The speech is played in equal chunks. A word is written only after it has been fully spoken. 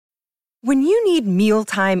When you need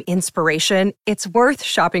mealtime inspiration, it's worth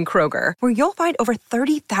shopping Kroger, where you'll find over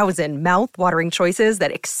 30,000 mouth-watering choices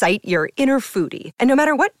that excite your inner foodie. And no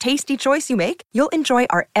matter what tasty choice you make, you'll enjoy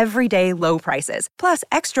our everyday low prices, plus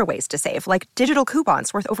extra ways to save, like digital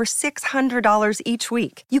coupons worth over $600 each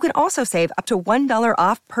week. You can also save up to $1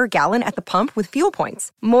 off per gallon at the pump with fuel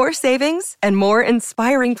points. More savings and more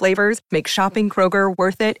inspiring flavors make shopping Kroger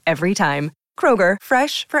worth it every time. Kroger,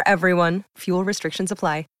 fresh for everyone. Fuel restrictions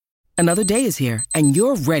apply. Another day is here, and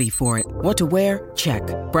you're ready for it. What to wear? Check.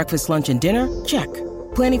 Breakfast, lunch, and dinner? Check.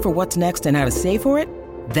 Planning for what's next and how to save for it?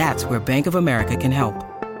 That's where Bank of America can help.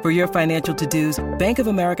 For your financial to-dos, Bank of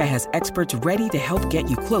America has experts ready to help get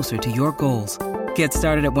you closer to your goals. Get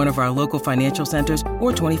started at one of our local financial centers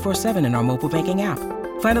or 24/7 in our mobile banking app.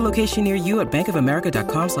 Find a location near you at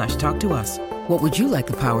bankofamerica.com/talktous. What would you like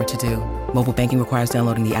the power to do? Mobile banking requires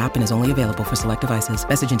downloading the app and is only available for select devices.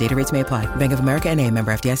 Message and data rates may apply. Bank of America N.A.,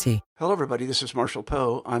 member FDIC. Hello, everybody. This is Marshall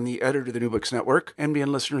Poe. I'm the editor of the New Books Network.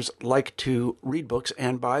 NBN listeners like to read books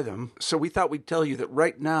and buy them. So we thought we'd tell you that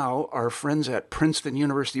right now, our friends at Princeton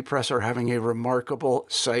University Press are having a remarkable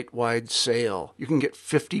site-wide sale. You can get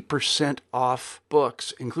 50% off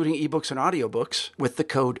books, including ebooks and audiobooks, with the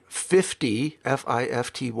code 50,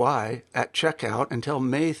 F-I-F-T-Y, at checkout until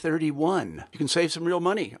May 31. You can save some real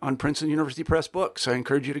money on Princeton University Press books. I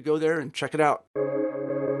encourage you to go there and check it out.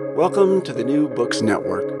 Welcome to the New Books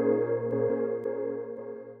Network.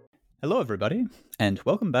 Hello, everybody, and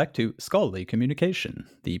welcome back to Scholarly Communication,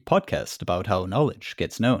 the podcast about how knowledge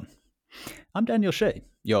gets known. I'm Daniel Shea,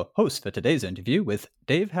 your host for today's interview with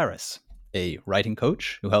Dave Harris, a writing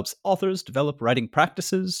coach who helps authors develop writing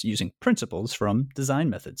practices using principles from design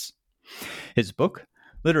methods. His book,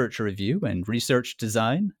 Literature Review and Research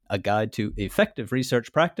Design, A Guide to Effective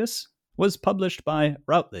Research Practice, was published by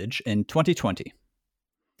Routledge in 2020.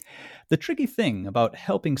 The tricky thing about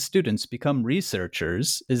helping students become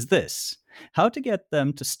researchers is this: how to get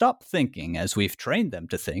them to stop thinking as we've trained them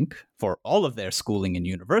to think for all of their schooling and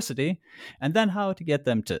university, and then how to get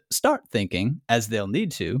them to start thinking as they'll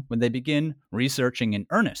need to when they begin researching in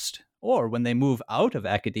earnest, or when they move out of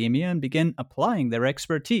academia and begin applying their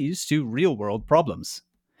expertise to real-world problems.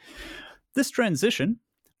 This transition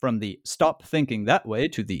from the stop thinking that way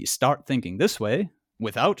to the start thinking this way,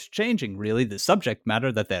 without changing really the subject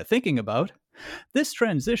matter that they're thinking about, this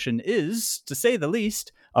transition is, to say the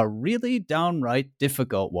least, a really downright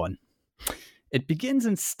difficult one. It begins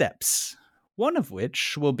in steps, one of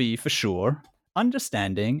which will be, for sure,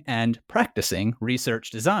 understanding and practicing research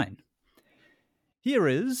design. Here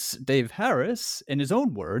is Dave Harris, in his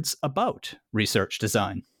own words, about research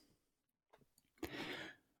design.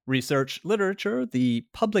 Research literature, the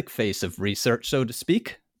public face of research, so to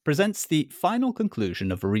speak, presents the final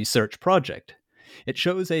conclusion of a research project. It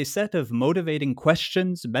shows a set of motivating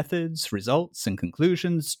questions, methods, results, and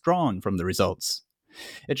conclusions drawn from the results.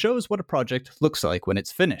 It shows what a project looks like when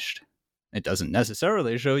it's finished. It doesn't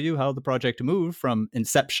necessarily show you how the project moved from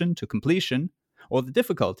inception to completion, or the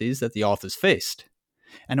difficulties that the authors faced.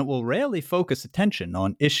 And it will rarely focus attention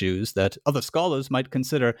on issues that other scholars might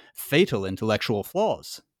consider fatal intellectual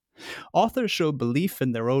flaws. Authors show belief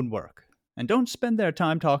in their own work, and don't spend their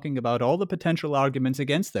time talking about all the potential arguments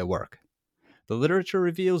against their work. The literature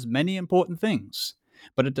reveals many important things,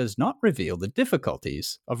 but it does not reveal the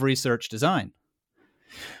difficulties of research design.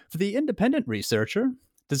 For the independent researcher,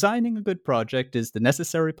 designing a good project is the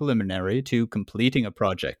necessary preliminary to completing a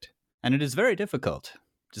project, and it is very difficult.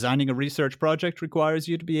 Designing a research project requires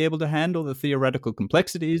you to be able to handle the theoretical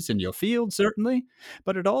complexities in your field, certainly,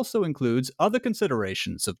 but it also includes other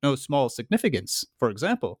considerations of no small significance. For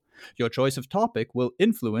example, your choice of topic will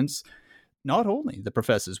influence not only the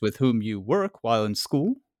professors with whom you work while in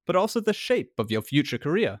school, but also the shape of your future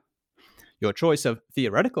career. Your choice of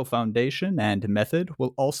theoretical foundation and method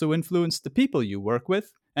will also influence the people you work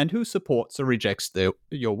with and who supports or rejects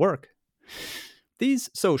your work.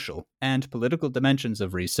 These social and political dimensions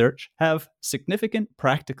of research have significant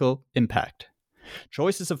practical impact.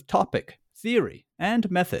 Choices of topic, theory,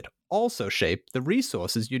 and method also shape the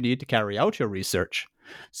resources you need to carry out your research.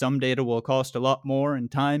 Some data will cost a lot more in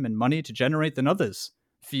time and money to generate than others.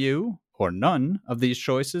 Few, or none, of these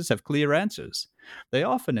choices have clear answers. They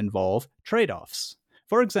often involve trade-offs.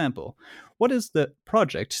 For example, what is the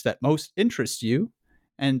project that most interests you,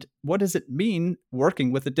 and what does it mean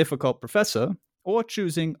working with a difficult professor or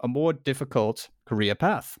choosing a more difficult career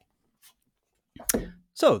path?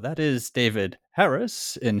 So that is David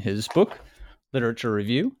Harris in his book, Literature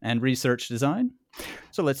Review and Research Design.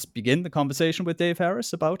 So let's begin the conversation with Dave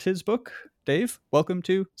Harris about his book. Dave, welcome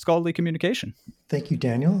to Scholarly Communication. Thank you,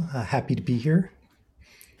 Daniel. Happy to be here.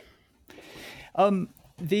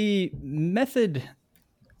 The method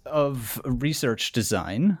of research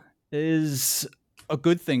design is a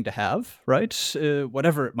good thing to have, right?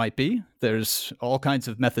 Whatever it might be. There's all kinds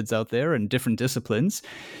of methods out there in different disciplines.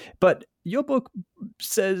 But your book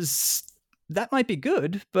says that might be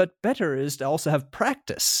good, but better is to also have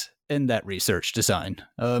practice in that research design,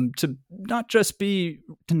 to not just be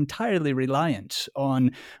entirely reliant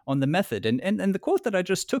on the method. And the quote that I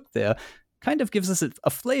just took there kind of gives us a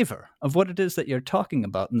flavor of what it is that you're talking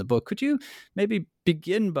about in the book. Could you maybe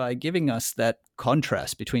begin by giving us that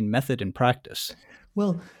contrast between method and practice?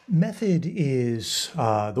 Well, method is,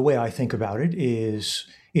 the way I think about it, is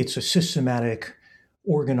it's a systematic,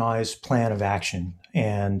 organized plan of action.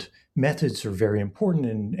 And methods are very important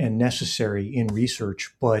and necessary in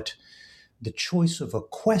research, but the choice of a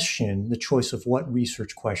question, the choice of what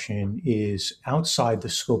research question is outside the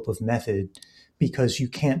scope of method because you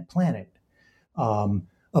can't plan it.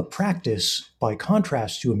 A practice, by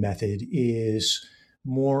contrast to a method, is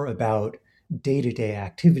more about day-to-day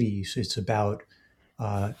activities. It's about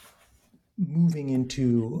moving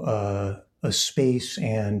into a space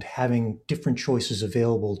and having different choices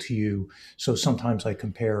available to you. So sometimes I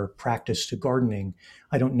compare practice to gardening.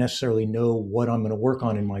 I don't necessarily know what I'm going to work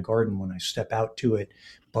on in my garden when I step out to it,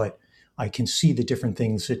 but I can see the different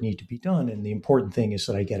things that need to be done. And the important thing is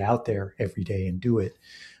that I get out there every day and do it.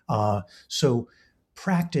 So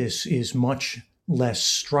practice is much less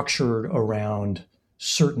structured around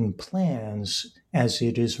certain plans as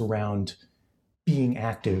it is around being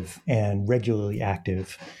active and regularly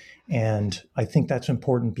active. And I think that's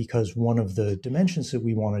important because one of the dimensions that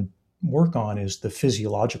we want to work on is the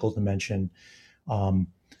physiological dimension.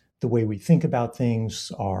 The way we think about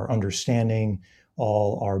things, our understanding,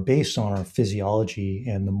 all are based on our physiology.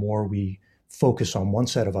 And the more we focus on one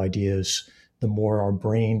set of ideas, the more our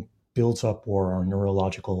brain builds up, or our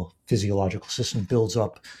neurological, physiological system builds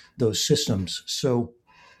up those systems. So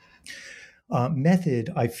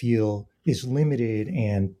method, I feel, is limited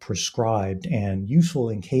and prescribed and useful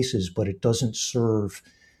in cases, but it doesn't serve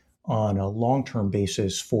on a long-term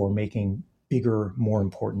basis for making bigger, more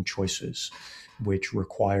important choices, which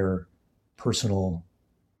require personal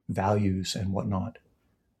values and whatnot.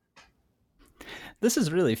 This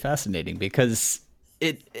is really fascinating because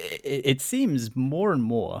it seems more and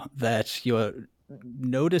more that you're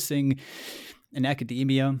noticing in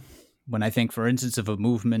academia. When I think, for instance, of a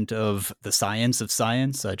movement of the science of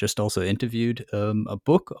science, I just also interviewed a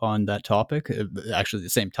book on that topic, actually the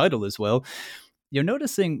same title as well. You're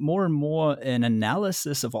noticing more and more an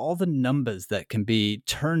analysis of all the numbers that can be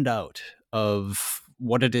turned out of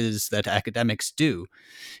what it is that academics do,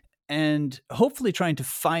 and hopefully trying to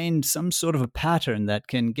find some sort of a pattern that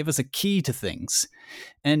can give us a key to things.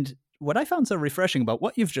 And what I found so refreshing about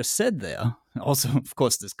what you've just said there, also, of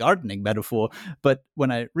course, this gardening metaphor, but when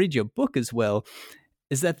I read your book as well,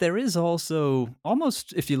 is that there is also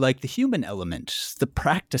almost, if you like, the human element, the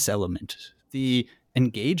practice element, the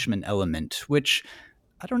engagement element, which,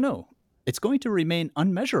 I don't know, it's going to remain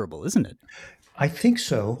unmeasurable, isn't it? I think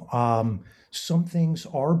so. Some things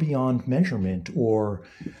are beyond measurement, or,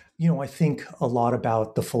 I think a lot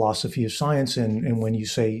about the philosophy of science. And when you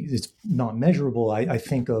say it's not measurable, I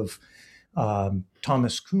think of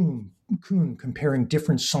Thomas Kuhn comparing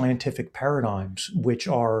different scientific paradigms, which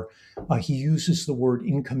are, he uses the word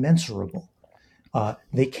incommensurable.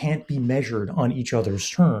 They can't be measured on each other's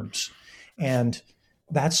terms. And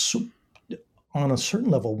that's, on a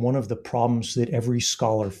certain level, one of the problems that every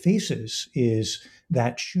scholar faces, is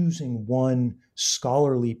that choosing one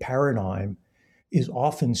scholarly paradigm is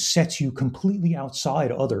often sets you completely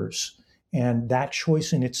outside others. And that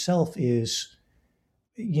choice in itself is,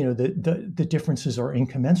 the differences are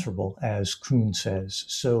incommensurable, as Kuhn says.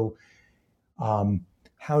 So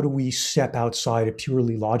how do we step outside a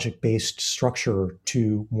purely logic-based structure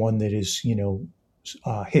to one that is,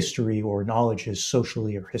 history or knowledge is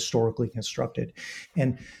socially or historically constructed?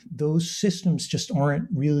 And those systems just aren't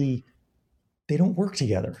really, they don't work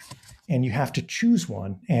together. And you have to choose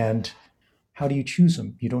one. And how do you choose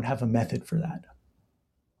them? You don't have a method for that.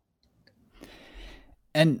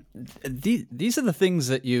 And these are the things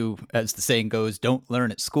that you, as the saying goes, don't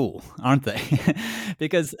learn at school, aren't they?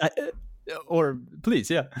 Because, or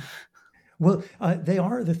please, yeah. Well, they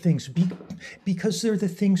are the things because they're the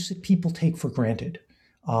things that people take for granted.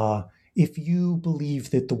 If you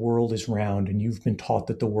believe that the world is round and you've been taught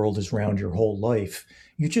that the world is round your whole life,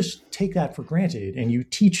 you just take that for granted and you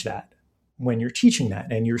teach that when you're teaching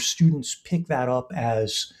that, and your students pick that up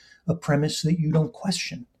as a premise that you don't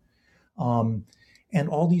question. And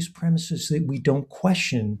all these premises that we don't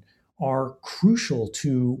question are crucial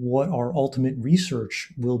to what our ultimate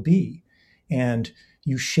research will be. And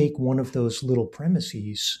you shake one of those little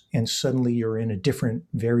premises and suddenly you're in a different,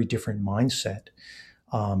 very different mindset.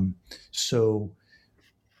 So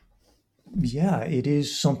yeah, it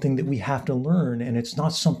is something that we have to learn. And it's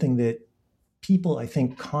not something that people, I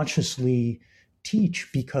think, consciously teach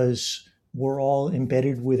because we're all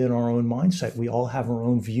embedded within our own mindset. We all have our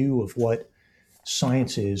own view of what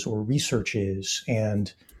science is or research is.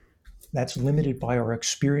 And that's limited by our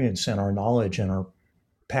experience and our knowledge and our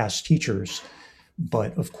past teachers.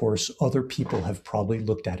 But of course, other people have probably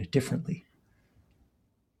looked at it differently.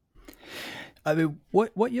 I mean,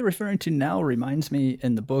 what you're referring to now reminds me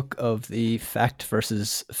in the book of the fact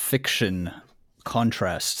versus fiction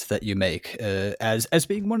contrast that you make as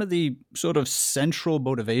being one of the sort of central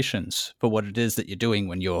motivations for what it is that you're doing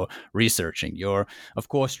when you're researching. You're, of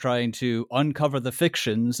course, trying to uncover the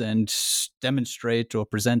fictions and demonstrate or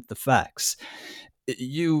present the facts.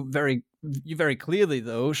 You very clearly,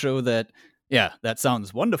 though, show that, yeah, that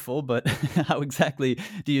sounds wonderful, but how exactly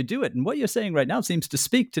do you do it? And what you're saying right now seems to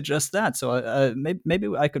speak to just that. So maybe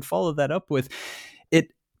I could follow that up with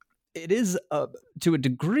it. It is, to a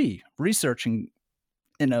degree, researching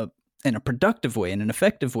in a productive way, in an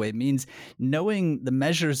effective way, means knowing the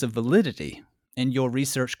measures of validity in your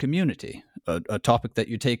research community, a topic that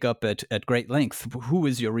you take up at great length. Who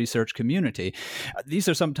is your research community? These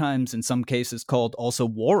are sometimes, in some cases, called also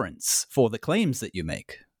warrants for the claims that you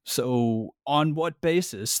make. So on what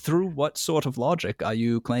basis, through what sort of logic are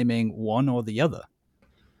you claiming one or the other?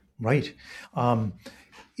 Right.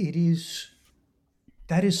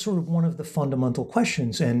 That is sort of one of the fundamental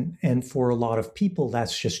questions. And for a lot of people,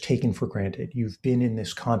 that's just taken for granted. You've been in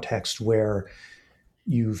this context where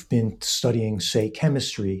you've been studying, say,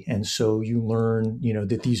 chemistry. And so you learn,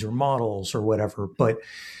 that these are models or whatever, but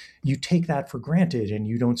you take that for granted and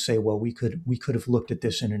you don't say, well, we could have looked at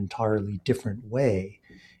this in an entirely different way.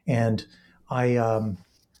 And I'm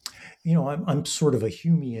sort of a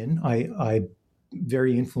Humean. I'm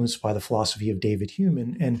very influenced by the philosophy of David Hume.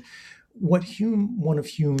 And one of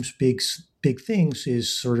Hume's big things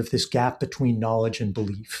is sort of this gap between knowledge and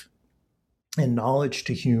belief. And knowledge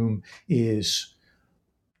to Hume is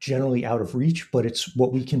generally out of reach, but it's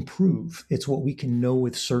what we can prove. It's what we can know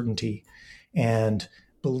with certainty. And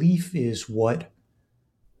belief is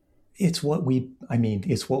it's what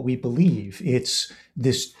we believe. It's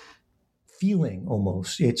this feeling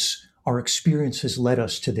almost. It's our experience has led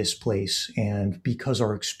us to this place. And because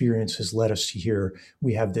our experience has led us to here,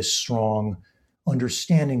 we have this strong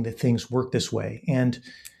understanding that things work this way. And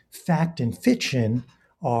fact and fiction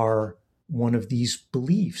are one of these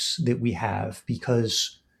beliefs that we have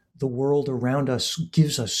because the world around us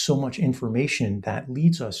gives us so much information that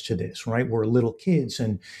leads us to this, right? We're little kids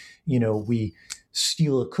and, we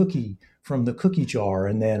steal a cookie from the cookie jar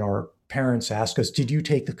and then our parents ask us, did you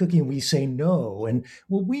take the cookie? And we say no. And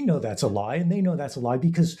well, we know that's a lie and they know that's a lie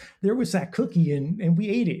because there was that cookie and we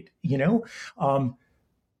ate it,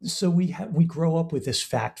 So we grow up with this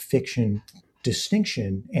fact fiction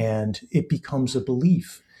distinction and it becomes a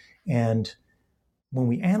belief. And when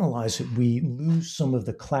we analyze it, we lose some of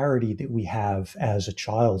the clarity that we have as a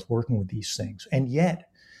child working with these things. And yet,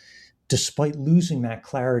 despite losing that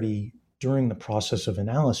clarity during the process of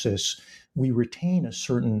analysis, we retain a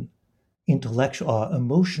certain intellectual,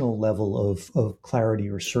 emotional level of clarity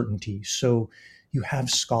or certainty. So you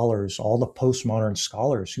have scholars, all the postmodern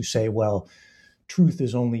scholars who say, well, truth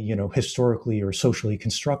is only, historically or socially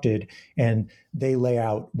constructed, and they lay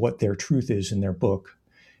out what their truth is in their book.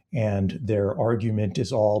 And their argument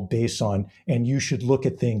is all based on, and you should look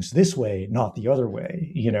at things this way, not the other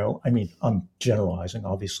way. I'm generalizing,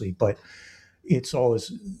 obviously, but it's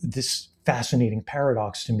always this fascinating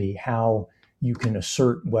paradox to me, how you can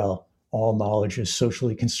assert, well, all knowledge is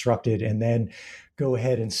socially constructed, and then go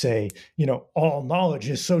ahead and say, all knowledge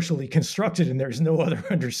is socially constructed and there's no other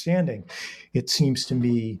understanding. It seems to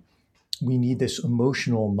me we need this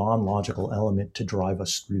emotional, non-logical element to drive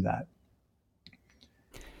us through that.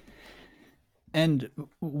 And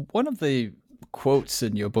one of the quotes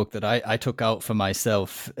in your book that I took out for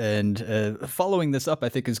myself, and following this up, I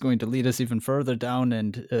think is going to lead us even further down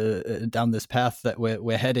and down this path that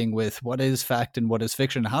we're heading with what is fact and what is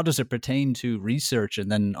fiction. How does it pertain to research? And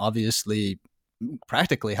then obviously,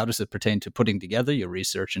 practically, how does it pertain to putting together your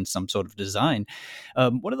research in some sort of design?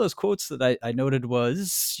 One of those quotes that I noted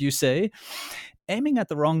was, you say, aiming at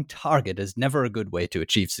the wrong target is never a good way to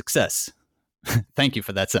achieve success. Thank you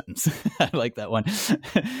for that sentence. I like that one.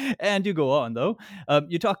 And you go on, though.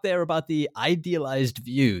 You talk there about the idealized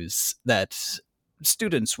views that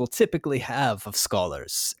students will typically have of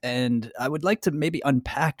scholars. And I would like to maybe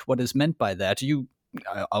unpack what is meant by that. You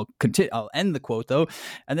I'll continue. I'll end the quote though,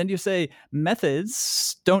 and then you say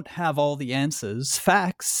methods don't have all the answers.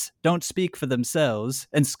 Facts don't speak for themselves,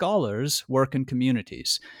 and scholars work in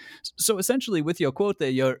communities. So essentially, with your quote there,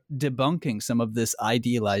 you're debunking some of this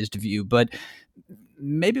idealized view. But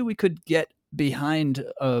maybe we could get behind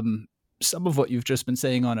some of what you've just been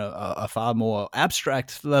saying on a far more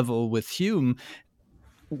abstract level with Hume.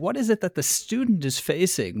 What is it that the student is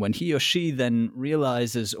facing when he or she then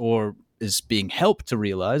realizes, or is being helped to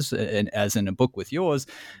realize, and as in a book with yours,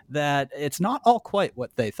 that it's not all quite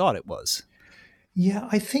what they thought it was? Yeah,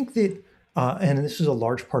 I think that, and this is a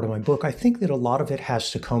large part of my book, I think that a lot of it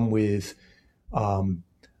has to come with um,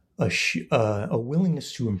 a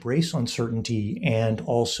willingness to embrace uncertainty and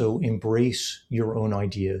also embrace your own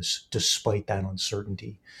ideas despite that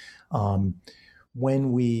uncertainty.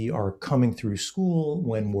 When we are coming through school,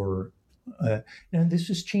 when we're and this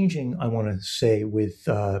is changing, I want to say, with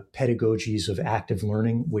pedagogies of active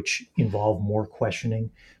learning, which involve more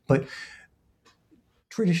questioning. But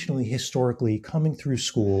traditionally, historically, coming through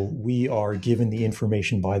school, we are given the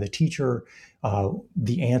information by the teacher.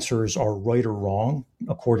 The answers are right or wrong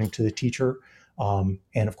according to the teacher. And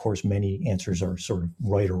of course, many answers are sort of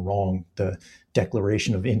right or wrong. The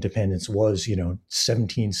Declaration of Independence was,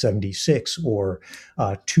 1776, or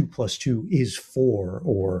 2 + 2 is 4,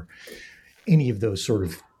 or any of those sort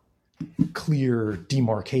of clear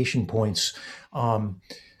demarcation points.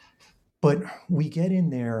 But we get in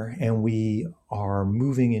there and we are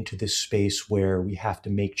moving into this space where we have to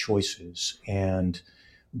make choices. And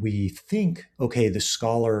we think, okay, the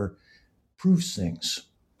scholar proves things.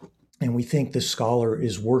 And we think the scholar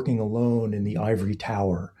is working alone in the ivory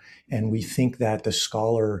tower. And we think that the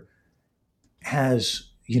scholar has,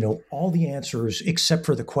 all the answers except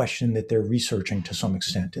for the question that they're researching to some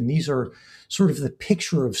extent. And these are sort of the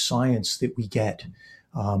picture of science that we get.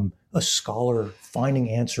 A scholar finding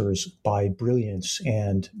answers by brilliance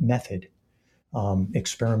and method,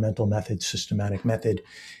 experimental method, systematic method.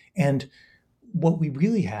 And what we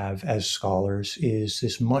really have as scholars is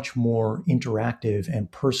this much more interactive and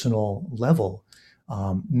personal level.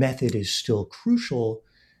 Method is still crucial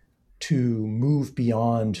to move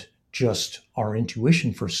beyond just our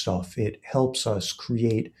intuition for stuff. It helps us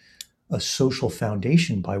create a social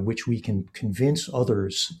foundation by which we can convince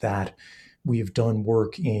others that we have done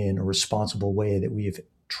work in a responsible way, that we have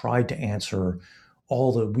tried to answer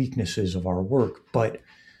all the weaknesses of our work. But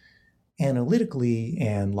analytically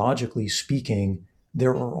and logically speaking,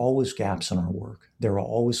 there are always gaps in our work. There are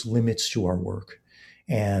always limits to our work.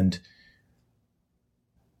 And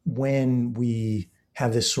when we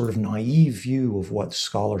have this sort of naive view of what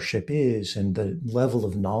scholarship is and the level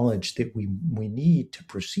of knowledge that we need to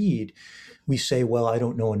proceed, we say, well, I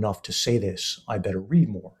don't know enough to say this, I better read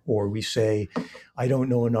more. Or we say, I don't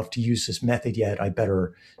know enough to use this method yet, I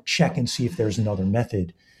better check and see if there's another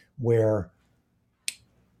method. Where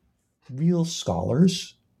real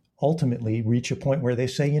scholars ultimately reach a point where they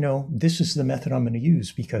say, this is the method I'm going to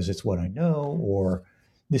use because it's what I know, or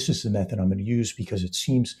this is the method I'm going to use because it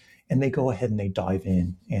seems, and they go ahead and they dive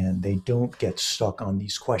in, and they don't get stuck on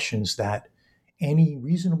these questions that any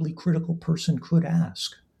reasonably critical person could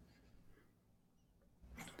ask.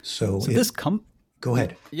 So go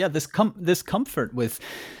ahead. Yeah, this comfort with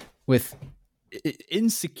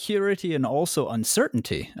insecurity and also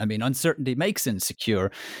uncertainty. I mean, uncertainty makes insecure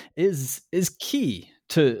is key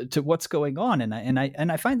to what's going on, and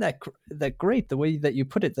I find that great, the way that you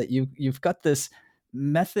put it, that you've got this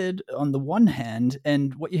method on the one hand,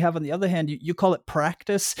 and what you have on the other hand, you call it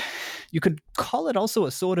practice. You could call it also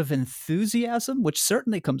a sort of enthusiasm, which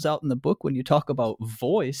certainly comes out in the book when you talk about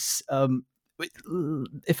voice.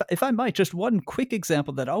 If I might, just one quick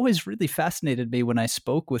example that always really fascinated me when I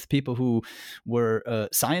spoke with people who were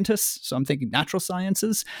scientists, so I'm thinking natural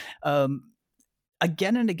sciences.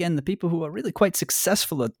 Again and again, the people who are really quite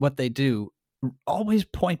successful at what they do always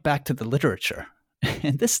point back to the literature.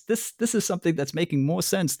 And this is something that's making more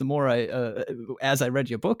sense the more as I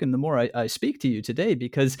read your book and the more I speak to you today,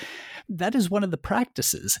 because that is one of the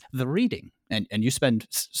practices, the reading. And you spend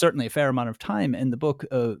certainly a fair amount of time in the book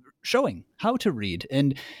showing how to read.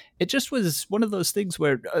 And it just was one of those things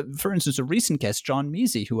where, for instance, a recent guest, John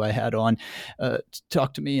Measy, who I had on,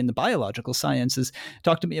 talked to me in the biological sciences,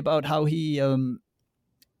 talked to me about how he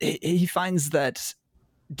finds that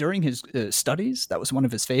during his studies, that was one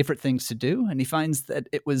of his favorite things to do. And he finds that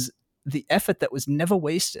it was the effort that was never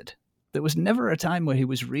wasted. There was never a time where he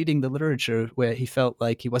was reading the literature where he felt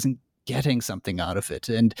like he wasn't getting something out of it.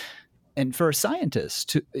 And for a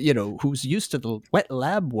scientist, who's used to the wet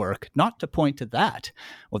lab work, not to point to that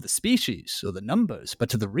or the species or the numbers, but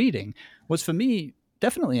to the reading, was for me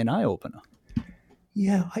definitely an eye-opener.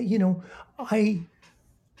 Yeah, I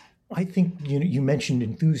think you mentioned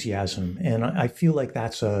enthusiasm, and I feel like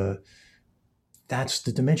that's the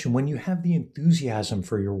dimension. When you have the enthusiasm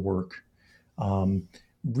for your work, um,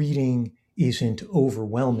 reading isn't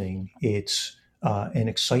overwhelming. It's an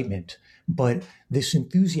excitement. But this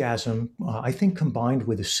enthusiasm, I think, combined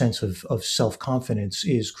with a sense of self confidence,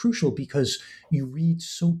 is crucial because you read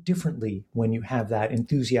so differently when you have that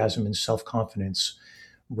enthusiasm and self confidence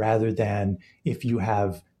rather than if you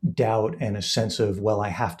have doubt and a sense of, well, I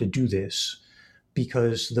have to do this.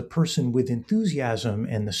 Because the person with enthusiasm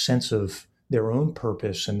and the sense of their own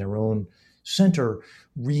purpose and their own center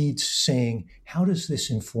reads saying, how does this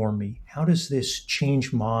inform me? How does this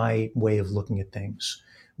change my way of looking at things?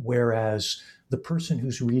 Whereas the person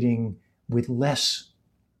who's reading with less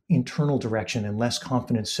internal direction and less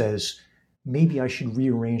confidence says, maybe I should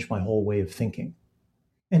rearrange my whole way of thinking.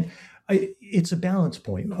 And it's a balance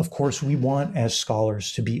point. Of course, we want as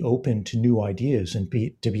scholars to be open to new ideas and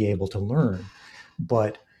to be able to learn.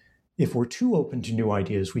 But if we're too open to new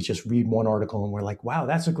ideas, we just read one article and we're like, wow,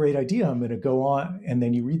 that's a great idea. I'm going to go on. And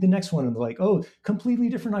then you read the next one and they're like, oh, completely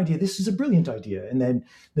different idea. This is a brilliant idea. And then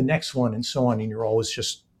the next one and so on. And you're always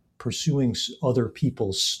just pursuing other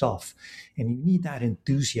people's stuff. And you need that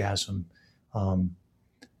enthusiasm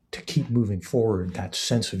to keep moving forward, that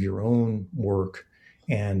sense of your own work.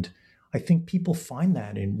 And I think people find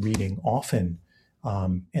that in reading often.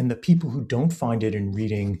 And the people who don't find it in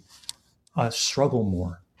reading struggle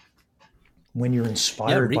more. When you're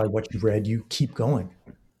inspired by what you've read, you keep going.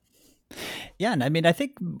 Yeah, and I mean, I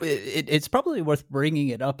think it's probably worth bringing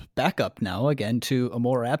it back up now again to a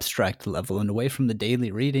more abstract level and away from the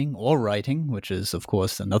daily reading or writing, which is, of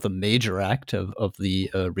course, another major act of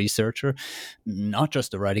the researcher, not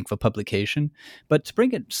just the writing for publication, but to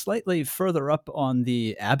bring it slightly further up on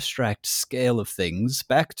the abstract scale of things,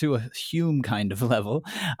 back to a Hume kind of level.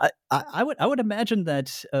 I would imagine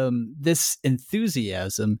that this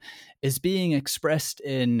enthusiasm is being expressed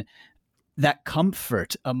in that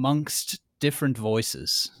comfort amongst different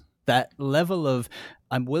voices, that level of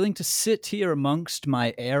I'm willing to sit here amongst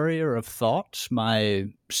my area of thought, my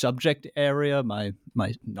subject area, my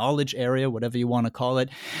knowledge area, whatever you want to call it,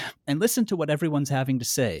 and listen to what everyone's having to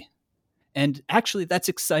say. And actually, that's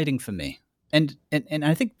exciting for me. And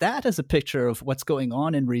I think that is a picture of what's going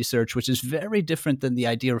on in research, which is very different than the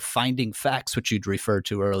idea of finding facts, which you'd referred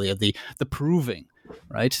to earlier, the proving,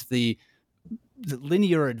 right? The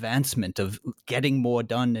linear advancement of getting more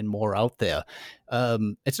done and more out there.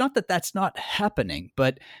 It's not that that's not happening,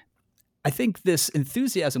 but I think this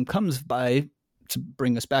enthusiasm comes by, to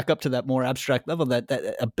bring us back up to that more abstract level,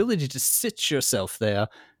 that ability to sit yourself there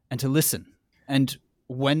and to listen. And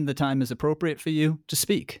when the time is appropriate for you, to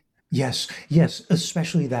speak. Yes,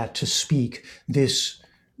 especially that to speak. This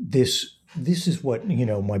is what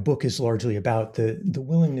my book is largely about, the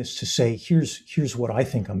willingness to say, here's what I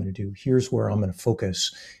think I'm going to do, here's where I'm going to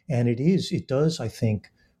focus. And it does, I think,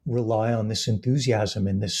 rely on this enthusiasm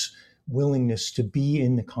and this willingness to be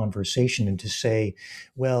in the conversation and to say,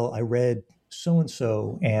 well, I read so and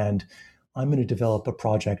so and I'm going to develop a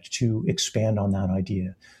project to expand on that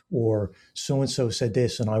idea, or so and so said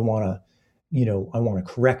this and I want to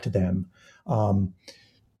correct them,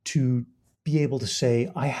 to be able to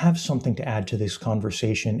say, I have something to add to this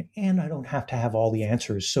conversation and I don't have to have all the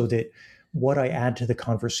answers, so that what I add to the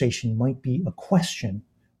conversation might be a question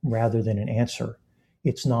rather than an answer.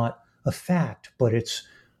 It's not a fact, but it's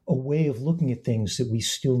a way of looking at things that we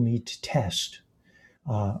still need to test,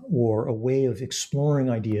 or a way of exploring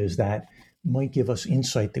ideas that might give us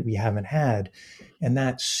insight that we haven't had. And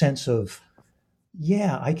that sense of,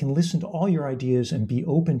 yeah, I can listen to all your ideas and be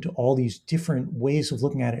open to all these different ways of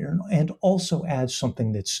looking at it, and also add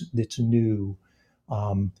something that's new,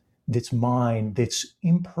 that's mine, that's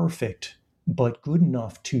imperfect, but good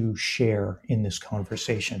enough to share in this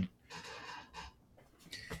conversation.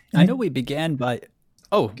 I know we began by...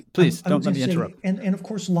 Oh, please, don't let me interrupt. And of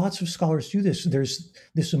course, lots of scholars do this. There's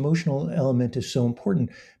this emotional element is so important.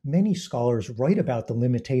 Many scholars write about the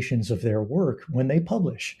limitations of their work when they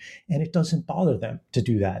publish, and it doesn't bother them to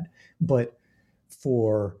do that. But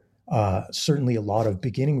for certainly a lot of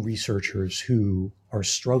beginning researchers who are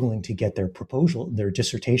struggling to get their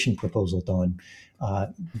dissertation proposal done,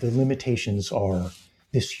 the limitations are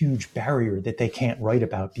this huge barrier that they can't write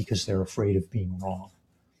about because they're afraid of being wrong.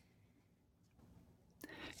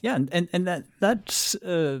 Yeah, and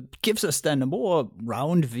that gives us then a more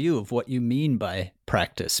round view of what you mean by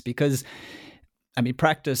practice, because, I mean,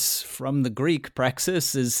 practice from the Greek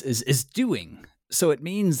praxis is doing. So it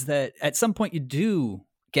means that at some point you do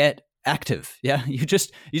get active. Yeah, you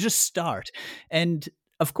just start. And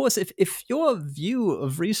of course, if your view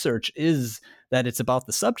of research is that it's about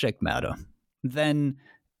the subject matter, then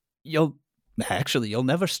you'll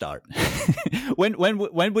never start.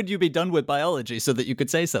 when would you be done with biology so that you could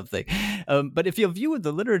say something? But if your view of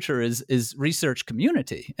the literature is research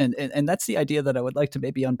community, and that's the idea that I would like to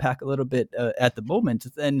maybe unpack a little bit at the moment,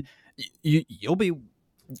 then you'll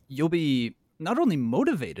be not only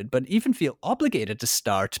motivated but even feel obligated to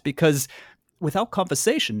start, because without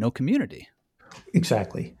conversation, no community.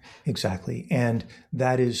 Exactly. And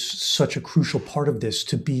that is such a crucial part of this,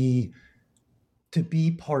 to be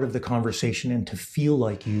part of the conversation and to feel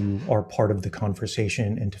like you are part of the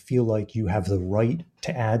conversation and to feel like you have the right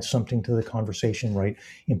to add something to the conversation, right?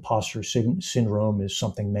 Imposter syndrome is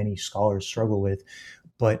something many scholars struggle with,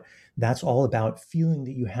 but that's all about feeling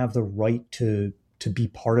that you have the right to be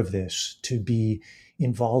part of this, to be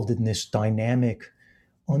involved in this dynamic,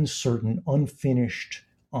 uncertain, unfinished,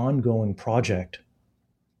 ongoing project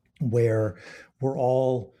where we're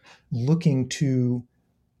all looking to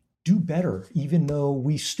do better, even though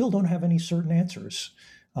we still don't have any certain answers.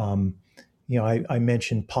 I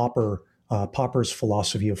mentioned Popper's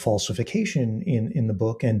philosophy of falsification in the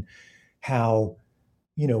book, and how,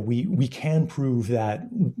 we can prove that,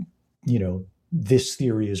 this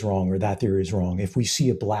theory is wrong or that theory is wrong. If we see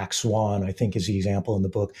a black swan, I think is the example in the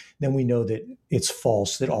book, then we know that it's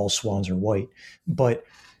false, that all swans are white. But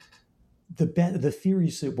the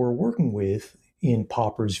theories that we're working with, in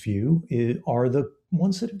Popper's view, are the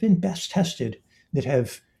ones that have been best tested, that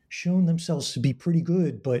have shown themselves to be pretty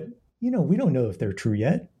good. But, we don't know if they're true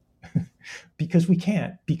yet because we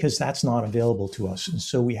can't, because that's not available to us. And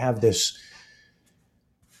so we have this,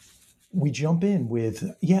 we jump in with,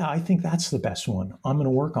 I think that's the best one. I'm going to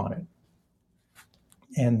work on it.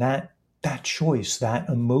 And that choice, that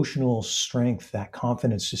emotional strength, that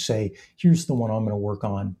confidence to say, here's the one I'm going to work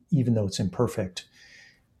on, even though it's imperfect.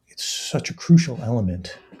 It's such a crucial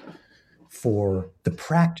element for the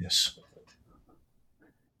practice.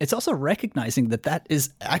 It's also recognizing that is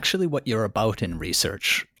actually what you're about in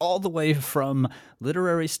research, all the way from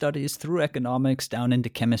literary studies through economics down into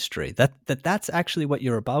chemistry. That's actually what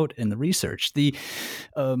you're about in the research. The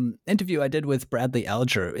interview I did with Bradley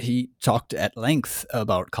Alger, he talked at length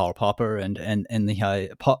about Karl Popper and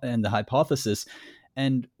the hypothesis.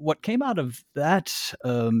 And what came out of that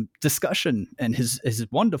discussion and his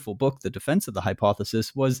wonderful book, The Defense of the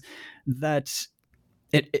Hypothesis, was that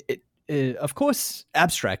it of course,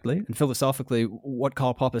 abstractly and philosophically, what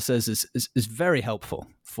Karl Popper says is very helpful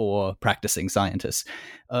for practicing scientists.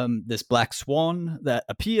 This black swan that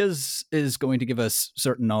appears is going to give us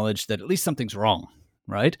certain knowledge that at least something's wrong,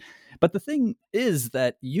 right? But the thing is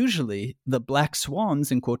that usually the black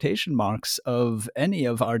swans, in quotation marks, of any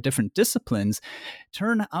of our different disciplines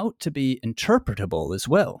turn out to be interpretable as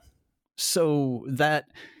well. So that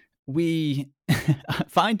we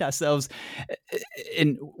find ourselves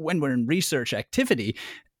when we're in research activity,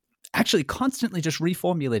 actually constantly just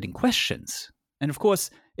reformulating questions. And of course,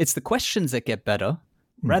 it's the questions that get better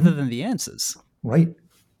rather than the answers. Right.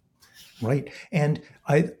 And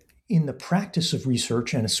in the practice of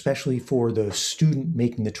research, and especially for the student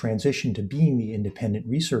making the transition to being the independent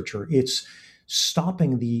researcher, it's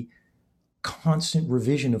stopping the constant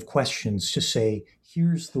revision of questions to say,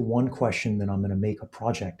 here's the one question that I'm going to make a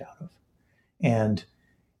project out of. And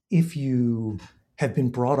if you have been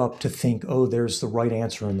brought up to think, oh, there's the right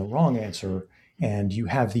answer and the wrong answer, and you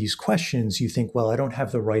have these questions, you think, well, I don't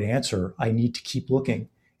have the right answer. I need to keep looking.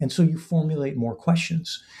 And so you formulate more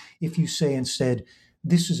questions. If you say instead,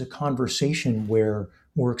 this is a conversation where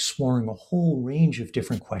we're exploring a whole range of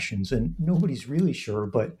different questions and nobody's really sure,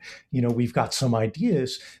 but we've got some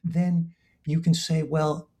ideas, then you can say,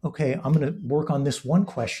 well, okay, I'm going to work on this one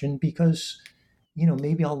question because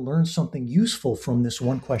maybe I'll learn something useful from this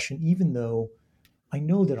one question, even though I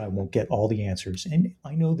know that I won't get all the answers and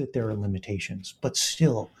I know that there are limitations, but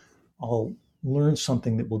still I'll learn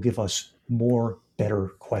something that will give us more better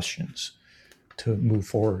questions to move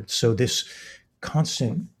forward. So this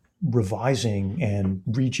constant revising and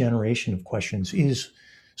regeneration of questions is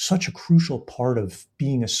such a crucial part of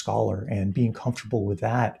being a scholar, and being comfortable with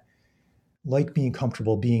that, like being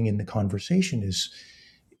comfortable being in the conversation,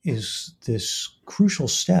 is this crucial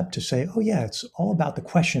step to say, oh yeah, it's all about the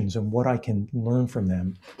questions and what I can learn from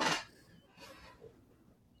them.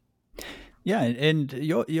 Yeah, and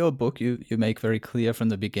your book, you make very clear from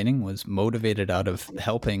the beginning, was motivated out of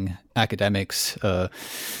helping academics,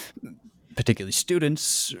 particularly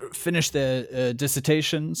students, finish their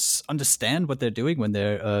dissertations, understand what they're doing when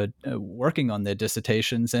they're working on their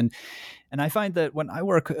dissertations. And I find that when I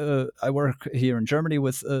work here in Germany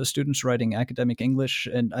with students writing academic English,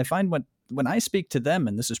 and I find when I speak to them,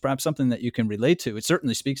 and this is perhaps something that you can relate to, it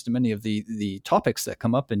certainly speaks to many of the topics that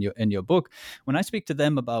come up in your book. When I speak to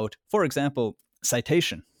them about, for example,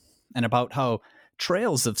 citation, and about how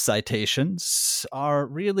trails of citations are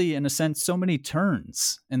really, in a sense, so many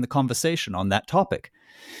turns in the conversation on that topic.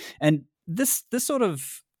 And this sort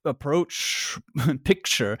of approach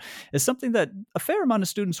picture is something that a fair amount of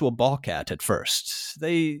students will balk at first.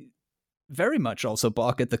 They very much also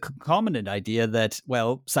balk at the concomitant idea that,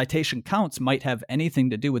 well, citation counts might have anything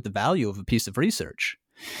to do with the value of a piece of research.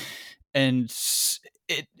 And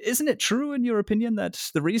isn't it true, in your opinion,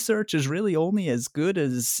 that the research is really only as good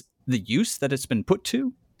as the use that it's been put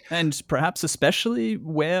to? And perhaps especially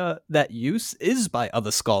where that use is by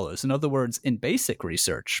other scholars. In other words, in basic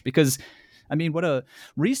research. Because, I mean, what a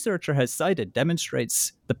researcher has cited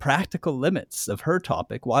demonstrates the practical limits of her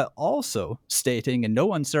topic while also stating in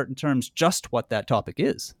no uncertain terms just what that topic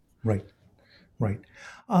is. Right.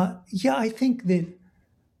 Yeah, I think that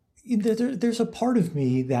there's a part of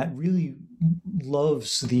me that really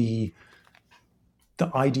loves the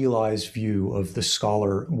idealized view of the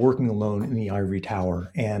scholar working alone in the ivory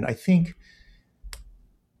tower. And I think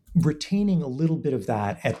retaining a little bit of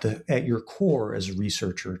that at your core as a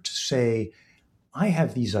researcher to say, I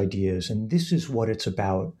have these ideas and this is what it's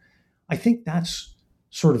about. I think that's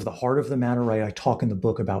sort of the heart of the matter, right? I talk in the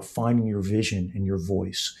book about finding your vision and your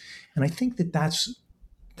voice. And I think that that's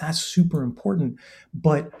super important.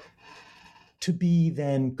 But to be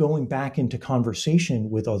then going back into conversation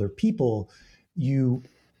with other people, you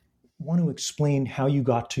want to explain how you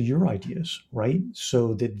got to your ideas, right?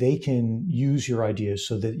 So that they can use your ideas,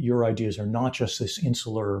 so that your ideas are not just this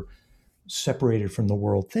insular, separated from the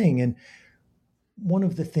world thing. And one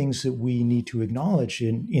of the things that we need to acknowledge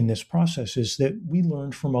in this process is that we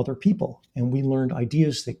learned from other people, and we learned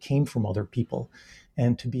ideas that came from other people.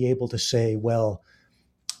 And to be able to say, well,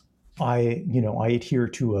 I adhere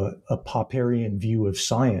to a Popperian view of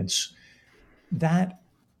science, that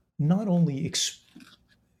not only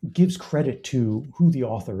gives credit to who the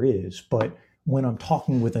author is, but when I'm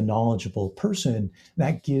talking with a knowledgeable person,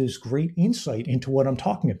 that gives great insight into what I'm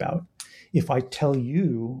talking about. If I tell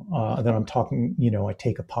you that I'm talking, I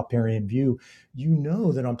take a Popperian view,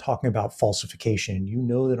 that I'm talking about falsification,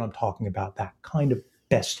 that I'm talking about that kind of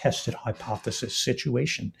best tested hypothesis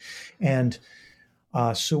situation. And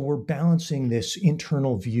so we're balancing this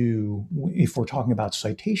internal view. If we're talking about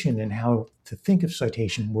citation and how to think of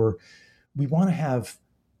citation, we want to have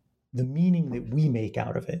the meaning that we make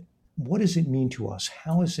out of it. What does it mean to us?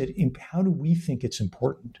 How do we think it's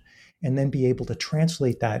important? And then be able to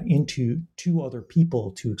translate that to other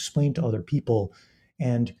people, to explain to other people,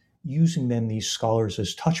 and using then these scholars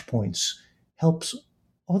as touch points helps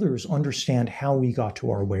others understand how we got to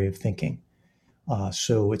our way of thinking.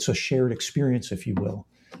 So it's a shared experience, if you will.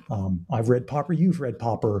 I've read Popper, you've read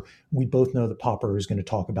Popper. We both know that Popper is going to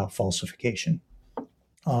talk about falsification.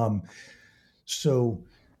 So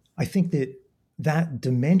I think that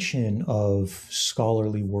dimension of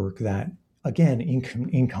scholarly work that, again,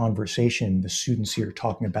 in conversation, the students here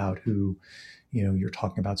talking about who, you're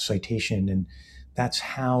talking about citation, and that's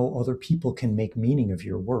how other people can make meaning of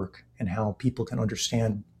your work and how people can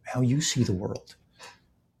understand how you see the world.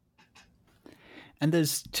 And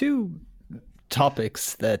there's two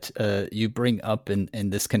topics that you bring up in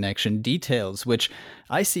this connection, details, which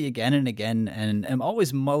I see again and again, and am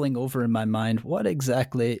always mulling over in my mind, what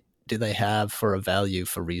exactly do they have for a value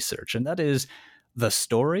for research? And that is the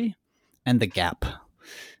story and the gap.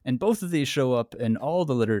 And both of these show up in all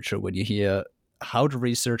the literature when you hear how to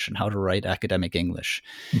research and how to write academic English.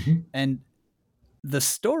 Mm-hmm. And the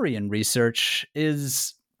story in research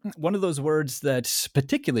is one of those words that,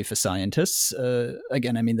 particularly for scientists,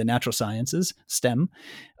 again, I mean the natural sciences, STEM,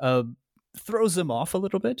 throws them off a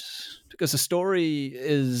little bit, because a story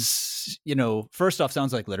is, first off,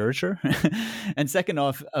 sounds like literature. And second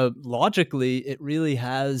off, logically, it really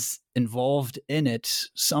has involved in it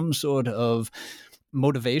some sort of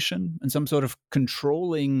motivation and some sort of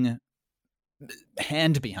controlling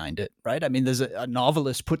hand behind it, right? I mean, there's a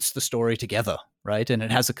novelist puts the story together, right? And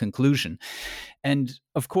it has a conclusion. And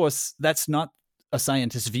of course, that's not a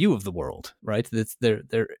scientist's view of the world, right?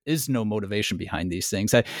 There is no motivation behind these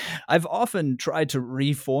things. I've often tried to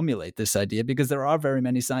reformulate this idea, because there are very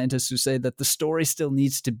many scientists who say that the story still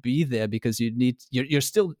needs to be there, because you're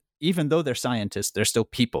still, even though they're scientists, they're still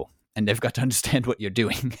people, and they've got to understand what you're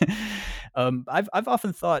doing. I've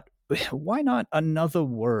often thought, why not another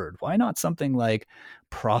word? Why not something like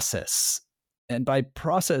process? And by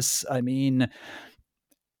process, I mean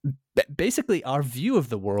basically our view of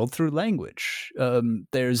the world through language.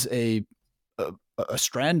 There's a a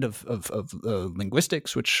strand of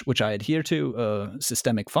linguistics, which I adhere to,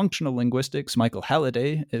 systemic functional linguistics, Michael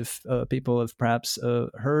Halliday, if people have perhaps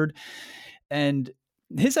heard. And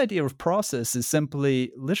his idea of process is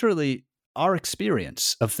simply literally our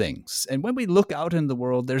experience of things. And when we look out in the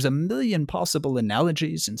world, there's a million possible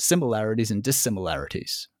analogies and similarities and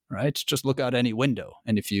dissimilarities, right? Just look out any window.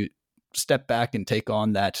 And if you step back and take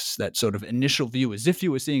on that sort of initial view as if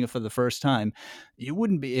you were seeing it for the first time, you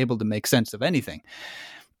wouldn't be able to make sense of anything.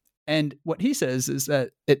 And what he says is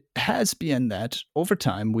that it has been that over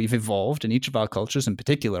time we've evolved in each of our cultures, in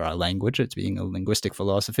particular our language, it's being a linguistic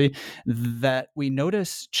philosophy, that we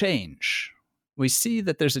notice change. We see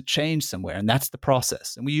that there's a change somewhere, and that's the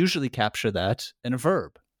process. And we usually capture that in a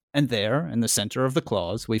verb. And there, in the center of the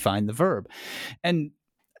clause, we find the verb. And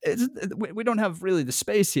we don't have really the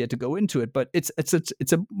space here to go into it, but it's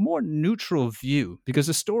a more neutral view, because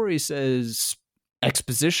the story says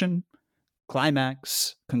exposition,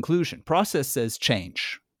 climax, conclusion. Process says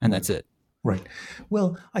change, and that's it. Right.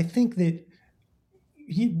 Well, I think that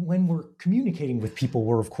when we're communicating with people,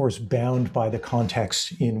 we're of course bound by the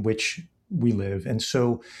context in which we live. And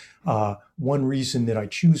so one reason that I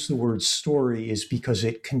choose the word story is because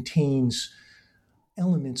it contains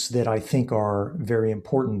elements that I think are very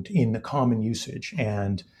important in the common usage.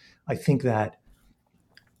 And I think that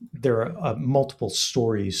there are multiple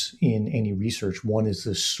stories in any research. One is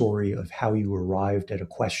the story of how you arrived at a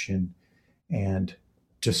question and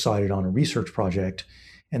decided on a research project.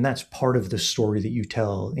 And that's part of the story that you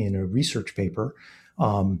tell in a research paper.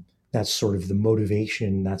 That's sort of the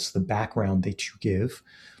motivation, that's the background that you give.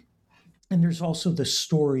 And there's also the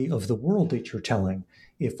story of the world that you're telling.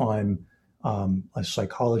 If I'm a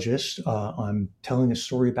psychologist, I'm telling a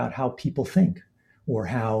story about how people think or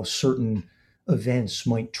how certain events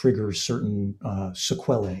might trigger certain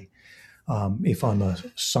sequelae. If I'm a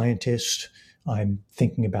scientist, I'm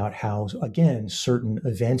thinking about how, again, certain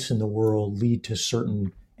events in the world lead to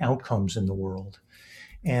certain outcomes in the world.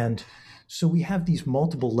 And so we have these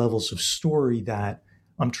multiple levels of story that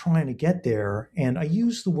I'm trying to get there. And I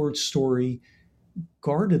use the word story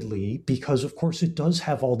guardedly because, of course, it does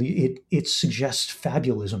have it suggests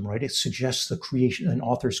fabulism, right? It suggests the creation, an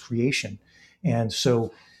author's creation. And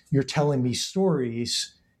so you're telling me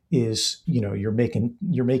stories is, you're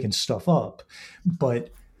making stuff up,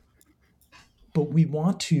 but we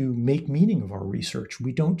want to make meaning of our research.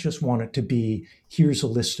 We don't just want it to be, here's a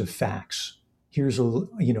list of facts. Here's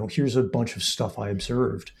a bunch of stuff I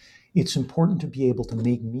observed. It's important to be able to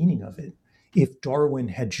make meaning of it. If Darwin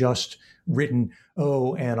had just written,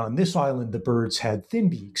 and on this island the birds had thin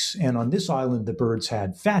beaks, and on this island the birds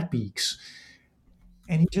had fat beaks,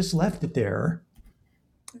 and he just left it there,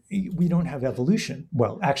 we don't have evolution.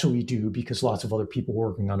 Well, actually we do, because lots of other people were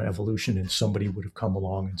working on evolution and somebody would have come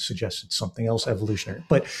along and suggested something else evolutionary.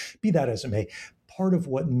 But be that as it may, part of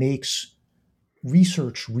what makes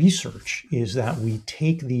research is that we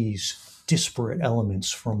take these disparate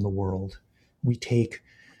elements from the world. We take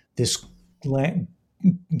this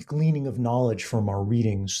gleaning of knowledge from our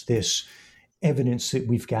readings, this evidence that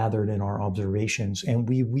we've gathered in our observations, and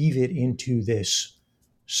we weave it into this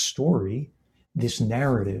story, this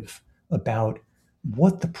narrative about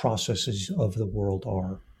what the processes of the world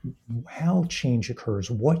are, how change occurs,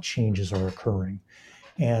 what changes are occurring.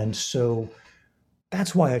 And so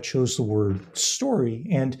that's why I chose the word story.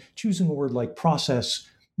 And choosing a word like process,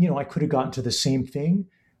 I could have gotten to the same thing,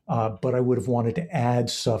 but I would have wanted to add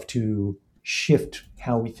stuff to shift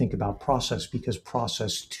how we think about process, because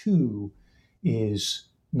process too is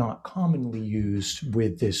not commonly used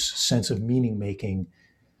with this sense of meaning making.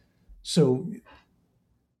 So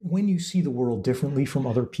when you see the world differently from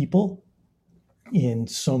other people in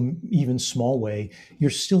some even small way, you're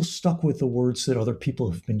still stuck with the words that other people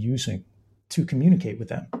have been using to communicate with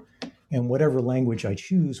them. And whatever language I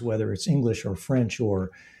choose, whether it's English or French or,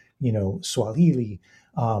 Swahili,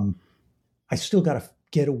 I still got to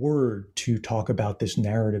get a word to talk about this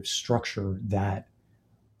narrative structure that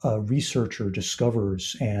a researcher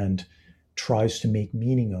discovers and tries to make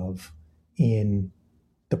meaning of in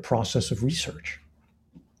the process of research.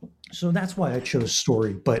 So that's why I chose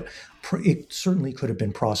story, but it certainly could have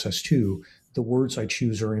been process too. The words I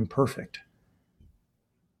choose are imperfect.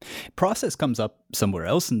 Process comes up somewhere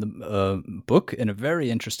else in the book in a very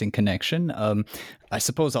interesting connection. I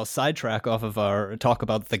suppose I'll sidetrack off of our talk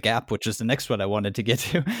about the gap, which is the next one I wanted to get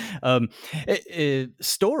to.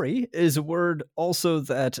 Story is a word also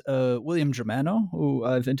that William Germano, who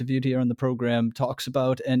I've interviewed here on the program, talks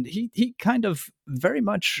about. And he kind of very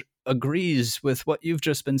much agrees with what you've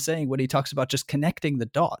just been saying when he talks about just connecting the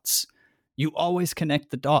dots. You always connect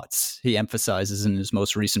the dots, he emphasizes in his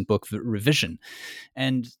most recent book, Revision.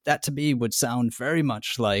 And that to me would sound very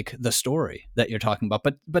much like the story that you're talking about.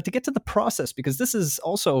 But to get to the process, because this is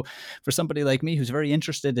also for somebody like me who's very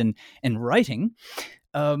interested in writing,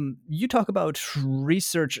 you talk about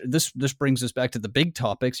research. This brings us back to the big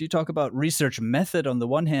topics. You talk about research method on the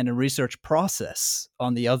one hand and research process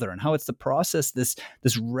on the other, and how it's the process, this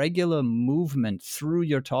regular movement through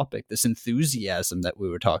your topic, this enthusiasm that we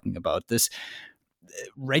were talking about, this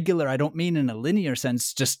regular, I don't mean in a linear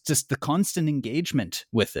sense, just the constant engagement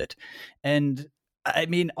with it. And I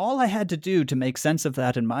mean, all I had to do to make sense of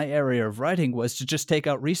that in my area of writing was to just take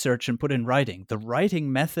out research and put in writing, the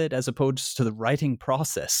writing method as opposed to the writing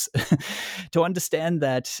process, to understand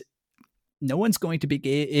that no one's going to be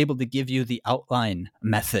able to give you the outline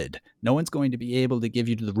method. No one's going to be able to give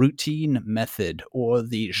you the routine method or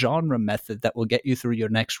the genre method that will get you through your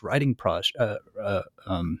next writing project.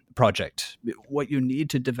 What you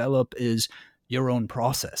need to develop is your own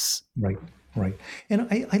process. Right. Right. And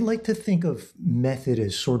I like to think of method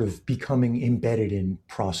as sort of becoming embedded in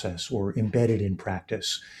process or embedded in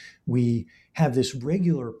practice. We have this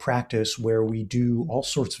regular practice where we do all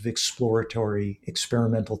sorts of exploratory,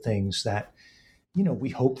 experimental things that, we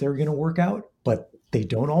hope they're going to work out, but they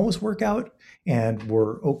don't always work out. And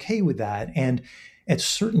we're okay with that. And at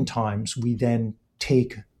certain times, we then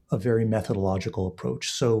take a very methodological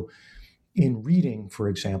approach. So in reading, for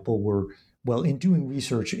example, in doing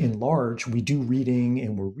research in large, we do reading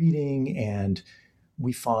and we're reading and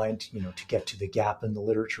we find, to get to the gap in the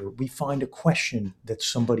literature, we find a question that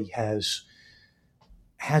somebody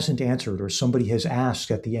hasn't answered or somebody has asked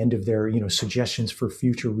at the end of their, suggestions for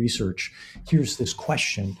future research. Here's this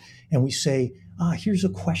question. And we say, here's a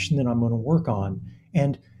question that I'm going to work on.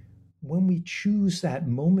 And when we choose that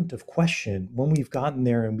moment of question, when we've gotten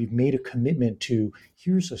there and we've made a commitment to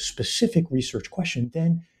here's a specific research question,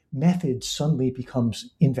 then method suddenly becomes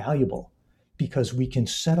invaluable because we can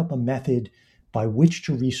set up a method by which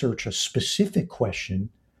to research a specific question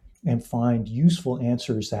and find useful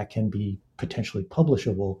answers that can be potentially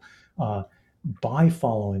publishable by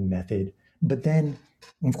following method. But then,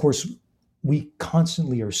 of course, we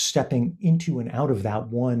constantly are stepping into and out of that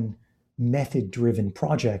one method-driven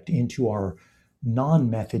project into our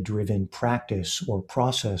non-method-driven practice or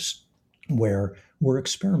process where we're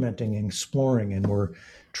experimenting and exploring and we're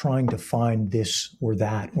trying to find this or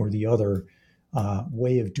that or the other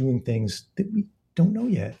way of doing things that we don't know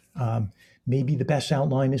yet. Maybe the best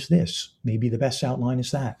outline is this. Maybe the best outline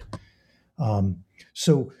is that.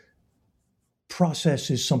 So process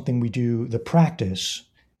is something we do. The practice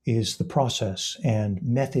is the process, and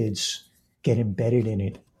methods get embedded in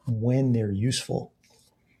it when they're useful.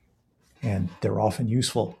 And they're often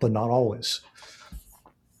useful, but not always.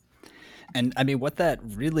 And I mean, what that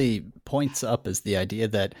really points up is the idea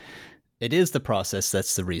that it is the process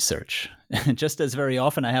that's the research. Just as very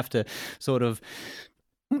often I have to sort of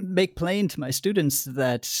make plain to my students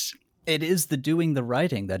that it is the doing the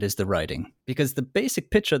writing that is the writing. Because the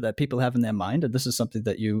basic picture that people have in their mind, and this is something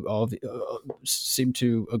that you all seem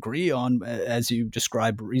to agree on as you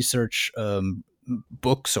describe research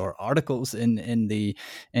books or articles in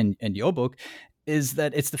your book, is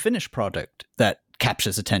that it's the finished product that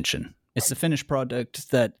captures attention. It's the finished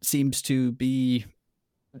product that seems to be,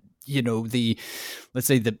 let's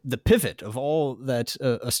say the pivot of all that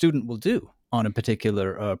a student will do on a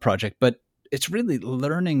particular project. But it's really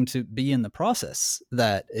learning to be in the process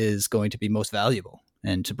that is going to be most valuable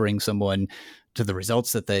and to bring someone to the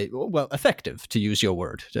results that effective, to use your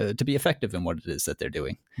word, to be effective in what it is that they're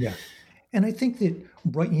doing. Yeah. And I think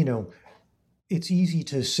that, it's easy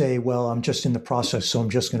to say, well, I'm just in the process, so I'm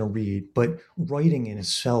just going to read. But writing in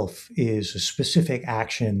itself is a specific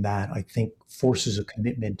action that I think forces a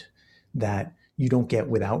commitment that you don't get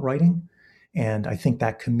without writing. And I think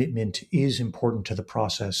that commitment is important to the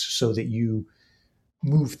process so that you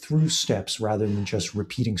move through steps rather than just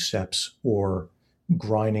repeating steps or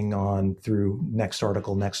grinding on through next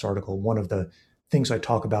article. One of the things I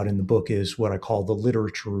talk about in the book is what I call the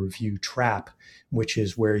literature review trap, which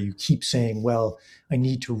is where you keep saying, well, I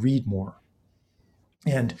need to read more.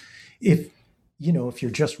 And if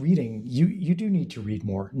you're just reading, you do need to read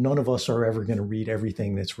more. None of us are ever going to read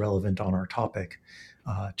everything that's relevant on our topic,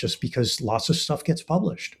 just because lots of stuff gets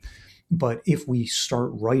published. But if we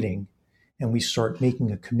start writing and we start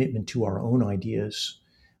making a commitment to our own ideas,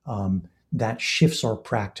 that shifts our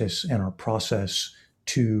practice and our process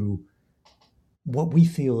to what we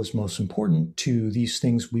feel is most important, to these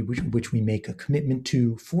things which we make a commitment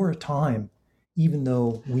to for a time, even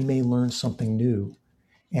though we may learn something new.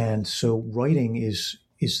 And so writing is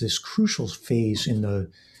this crucial phase in the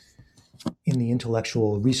in the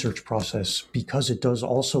intellectual research process because it does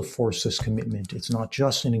also force this commitment. It's not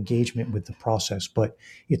just an engagement with the process, but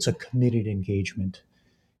it's a committed engagement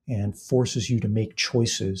and forces you to make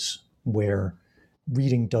choices where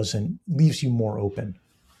reading doesn't, leaves you more open.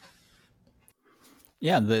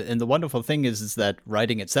 Yeah, and the wonderful thing is that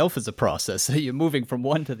writing itself is a process. So you're moving from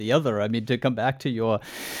one to the other. I mean, to come back to your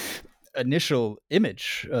initial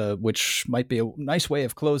image, which might be a nice way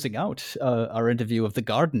of closing out our interview of the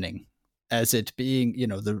gardening, as it being,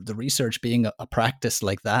 the research being a practice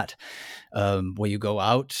like that, where you go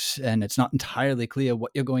out and it's not entirely clear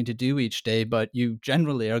what you're going to do each day, but you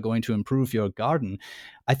generally are going to improve your garden.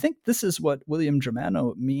 I think this is what William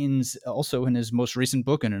Germano means also in his most recent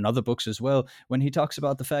book and in other books as well, when he talks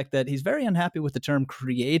about the fact that he's very unhappy with the term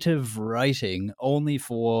creative writing only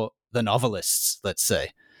for the novelists, let's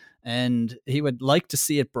say. And he would like to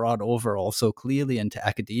see it brought over also clearly into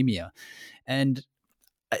academia. And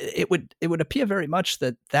it would appear very much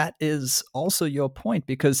that is also your point,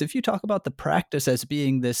 because if you talk about the practice as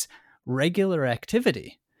being this regular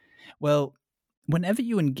activity, well, whenever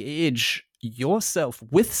you engage yourself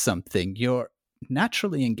with something, you're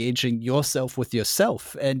naturally engaging yourself with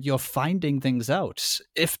yourself, and you're finding things out,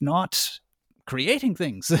 if not creating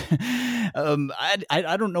things.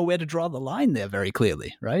 I don't know where to draw the line there very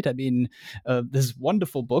clearly, right? I mean, this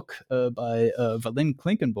wonderful book by Valin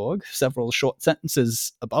Klinkenborg, several short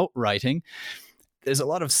sentences about writing. There's a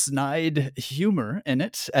lot of snide humor in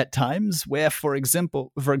it at times, where, for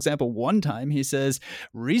example, one time he says,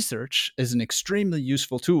 research is an extremely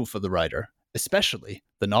useful tool for the writer, especially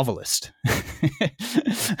the novelist,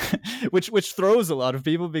 which throws a lot of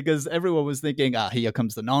people, because everyone was thinking, here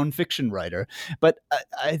comes the nonfiction writer. But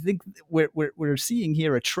I think we're seeing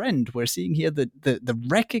here a trend. We're seeing here the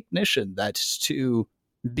recognition that to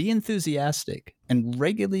be enthusiastic and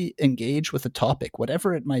regularly engage with a topic,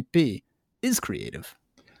 whatever it might be, is creative.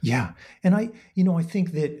 Yeah. And I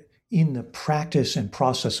think that in the practice and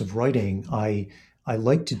process of writing, I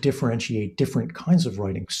like to differentiate different kinds of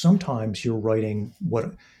writing. Sometimes you're writing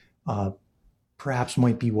what perhaps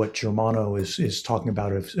might be what Germano is talking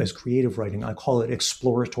about as creative writing. I call it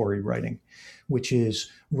exploratory writing, which is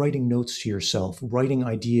writing notes to yourself, writing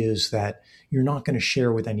ideas that you're not going to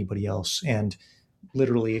share with anybody else, and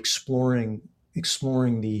literally exploring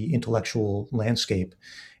the intellectual landscape.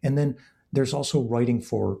 And then there's also writing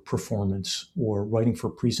for performance or writing for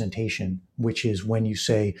presentation, which is when you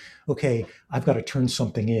say, okay, I've got to turn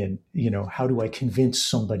something in. How do I convince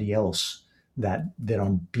somebody else that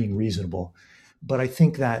I'm being reasonable? But I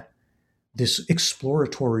think that this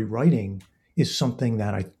exploratory writing is something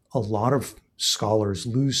that a lot of scholars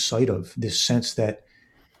lose sight of, this sense that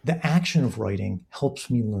the action of writing helps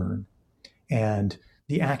me learn. And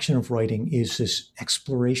the action of writing is this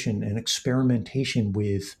exploration and experimentation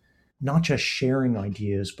with not just sharing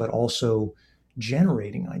ideas, but also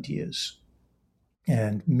generating ideas.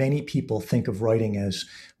 And many people think of writing as,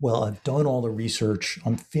 well, I've done all the research,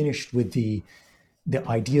 I'm finished with the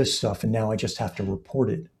idea stuff, and now I just have to report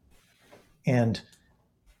it. And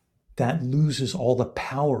that loses all the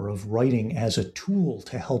power of writing as a tool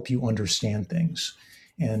to help you understand things.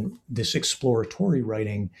 And this exploratory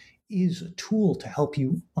writing is a tool to help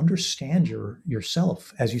you understand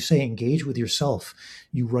yourself. As you say, engage with yourself.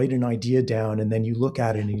 You write an idea down, and then you look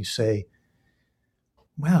at it and you say,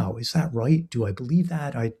 wow, is that right? Do I believe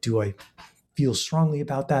that? Do I feel strongly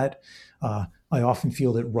about that? I often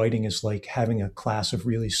feel that writing is like having a class of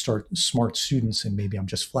really smart students, and maybe I'm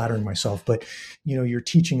just flattering myself, but you're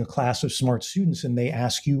teaching a class of smart students and they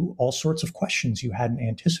ask you all sorts of questions you hadn't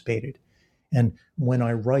anticipated. And when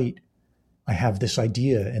I write, I have this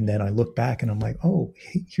idea, and then I look back and I'm like, oh,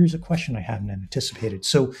 here's a question I hadn't anticipated.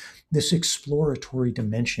 So this exploratory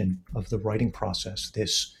dimension of the writing process, it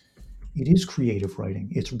is creative writing.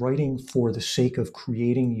 It's writing for the sake of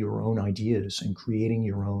creating your own ideas and creating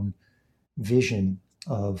your own vision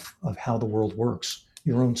of how the world works,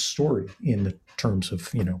 your own story in the terms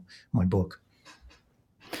of, my book.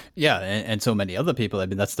 Yeah, and so many other people. I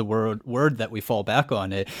mean, that's the word that we fall back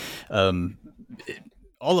on.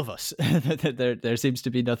 All of us. There seems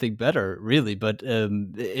to be nothing better, really, but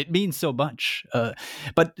it means so much.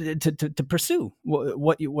 But to pursue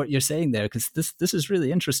what you're saying there, because this is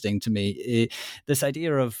really interesting to me. This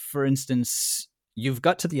idea of, for instance, you've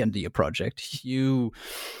got to the end of your project, you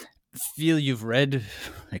feel you've read,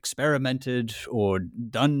 experimented, or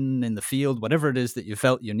done in the field, whatever it is that you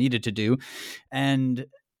felt you needed to do, and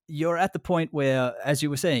you're at the point where, as you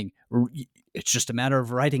were saying, it's just a matter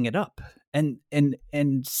of writing it up, and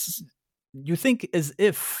you think as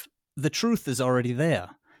if the truth is already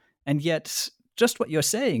there, and yet just what you're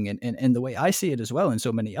saying, and the way I see it as well, and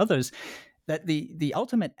so many others, that the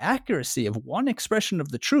ultimate accuracy of one expression of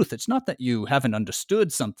the truth, it's not that you haven't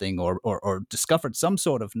understood something or discovered some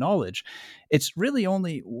sort of knowledge. It's really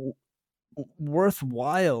only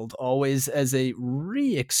worthwhile always as a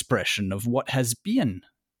re-expression of what has been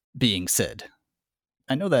being said.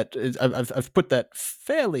 I know that I've put that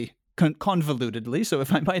fairly convolutedly, so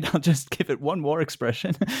if I might, I'll just give it one more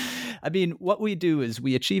expression. I mean, what we do is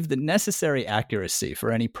we achieve the necessary accuracy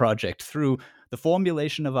for any project through the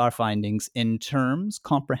formulation of our findings in terms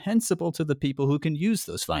comprehensible to the people who can use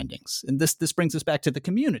those findings. And this brings us back to the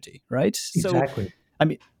community, right? Exactly. So,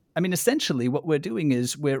 I mean, essentially what we're doing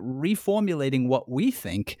is we're reformulating what we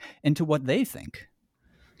think into what they think.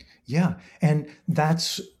 Yeah. And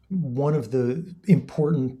that's one of the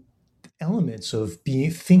important elements of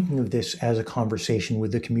thinking of this as a conversation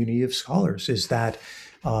with the community of scholars is that,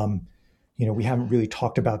 we haven't really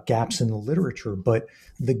talked about gaps in the literature, but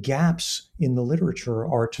the gaps in the literature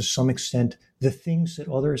are to some extent the things that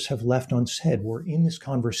others have left unsaid. We're in this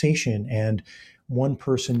conversation and one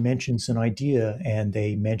person mentions an idea and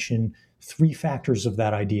they mention 3 factors of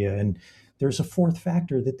that idea. And there's a 4th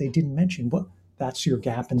factor that they didn't mention. Well, that's your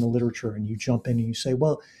gap in the literature. And you jump in and you say,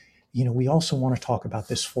 well, we also want to talk about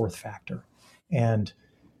this 4th factor. And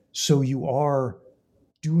so you are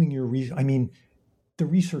doing your the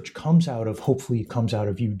research hopefully comes out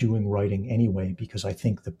of you doing writing anyway, because I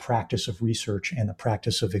think the practice of research and the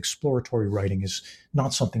practice of exploratory writing is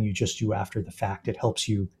not something you just do after the fact. It helps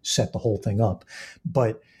you set the whole thing up.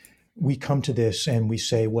 But we come to this and we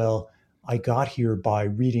say, well, I got here by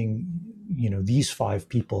reading, these 5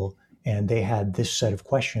 people and they had this set of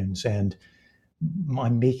questions and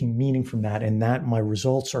I'm making meaning from that, and that my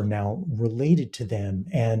results are now related to them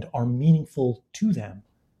and are meaningful to them.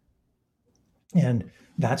 And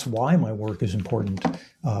that's why my work is important.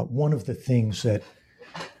 One of the things that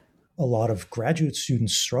a lot of graduate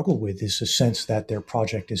students struggle with is a sense that their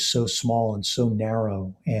project is so small and so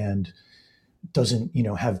narrow and doesn't,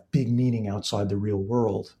 have big meaning outside the real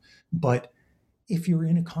world. But if you're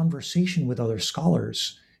in a conversation with other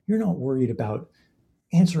scholars, you're not worried about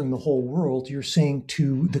answering the whole world. You're saying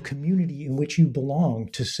to the community in which you belong,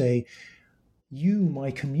 to say, you,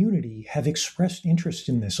 my community, have expressed interest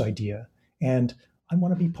in this idea, and I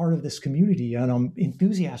want to be part of this community, and I'm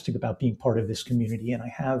enthusiastic about being part of this community, and I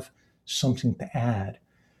have something to add.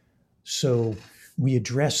 So we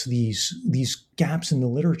address these gaps in the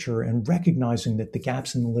literature, and recognizing that the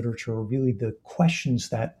gaps in the literature are really the questions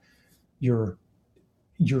that your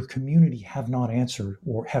community have not answered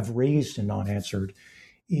or have raised and not answered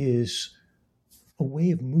is a way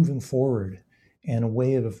of moving forward and a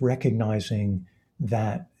way of recognizing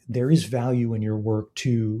that there is value in your work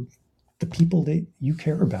to the people that you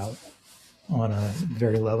care about on a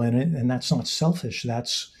very level. And that's not selfish.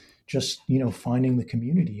 That's just, finding the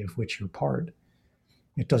community of which you're part.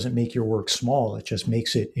 It doesn't make your work small. It just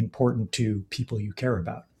makes it important to people you care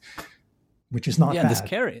about, which is not bad. And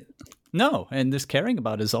this caring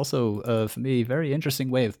about is also, for me, a very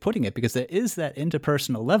interesting way of putting it, because there is that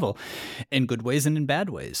interpersonal level in good ways and in bad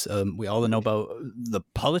ways. We all know about the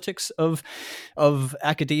politics of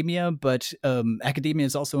academia, but academia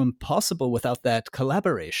is also impossible without that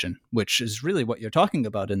collaboration, which is really what you're talking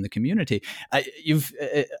about in the community.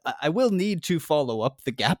 I will need to follow up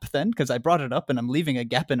the gap then, because I brought it up and I'm leaving a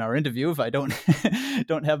gap in our interview if I don't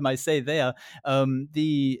don't have my say there.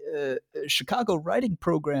 The Chicago writing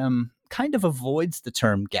program kind of avoids the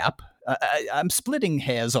term gap. I'm splitting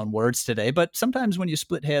hairs on words today, but sometimes when you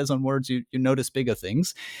split hairs on words, you notice bigger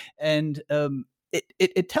things. And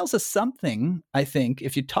it tells us something, I think,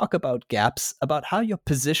 if you talk about gaps, about how you're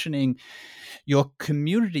positioning your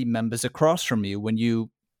community members across from you when you,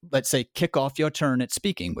 let's say, kick off your turn at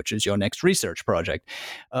speaking, which is your next research project.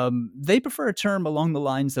 They prefer a term along the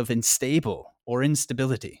lines of unstable or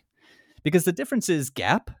instability, because the difference is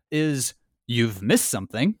gap is you've missed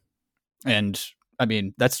something. And I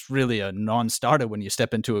mean, that's really a non-starter when you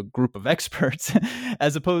step into a group of experts,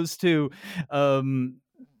 as opposed to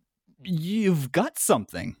you've got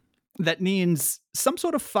something that needs some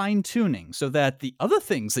sort of fine-tuning so that the other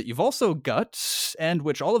things that you've also got, and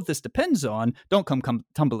which all of this depends on, don't come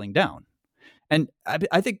tumbling down. And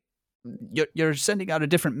I think you're sending out a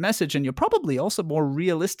different message, and you're probably also more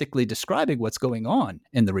realistically describing what's going on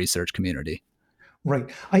in the research community.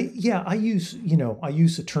 Right. I use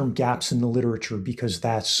the term gaps in the literature because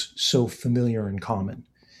that's so familiar and common.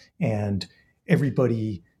 And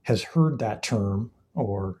everybody has heard that term,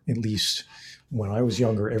 or at least when I was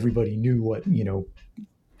younger, everybody knew what,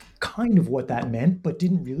 kind of what that meant, but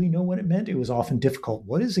didn't really know what it meant. It was often difficult.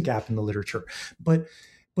 What is a gap in the literature? But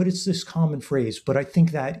but it's this common phrase. But I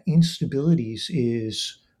think that instabilities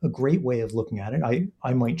is a great way of looking at it.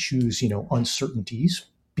 I might choose, uncertainties,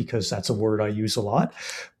 because that's a word I use a lot.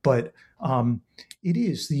 But it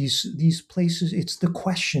is these places. It's the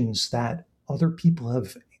questions that other people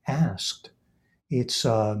have asked. It's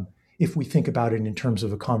if we think about it in terms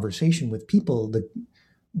of a conversation with people,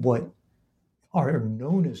 what are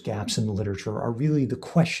known as gaps in the literature are really the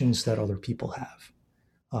questions that other people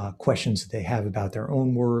have, questions that they have about their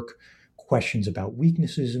own work, questions about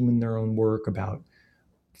weaknesses in their own work, about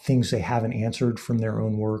things they haven't answered from their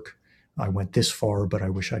own work. I went this far, but I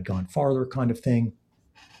wish I'd gone farther, kind of thing.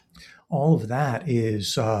 All of that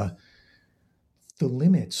is the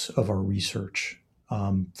limits of our research,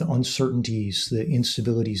 the uncertainties, the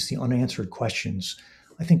instabilities, the unanswered questions.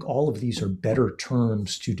 I think all of these are better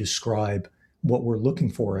terms to describe what we're looking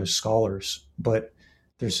for as scholars. But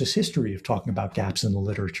there's this history of talking about gaps in the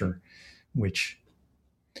literature, which,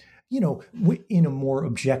 in a more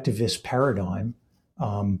objectivist paradigm,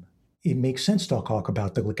 it makes sense to talk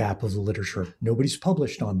about the gap of the literature. Nobody's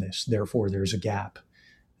published on this, therefore there's a gap.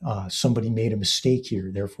 Somebody made a mistake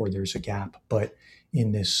here, therefore there's a gap. But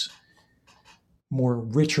in this more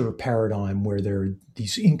richer paradigm where there are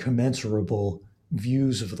these incommensurable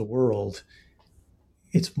views of the world,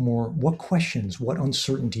 it's more what questions, what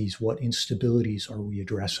uncertainties, what instabilities are we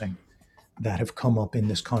addressing that have come up in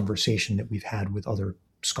this conversation that we've had with other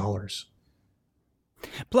scholars.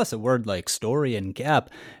 Plus, a word like story and gap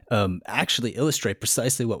actually illustrate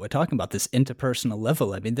precisely what we're talking about, this interpersonal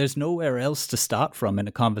level. I mean, there's nowhere else to start from in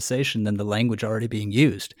a conversation than the language already being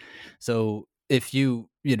used. So if you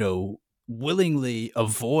willingly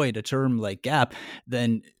avoid a term like gap,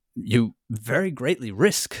 then you very greatly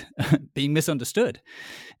risk being misunderstood.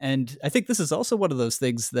 And I think this is also one of those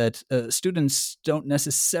things that students don't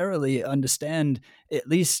necessarily understand, at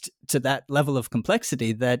least to that level of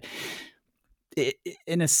complexity, that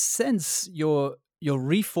in a sense, you're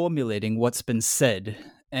reformulating what's been said,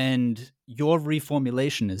 and your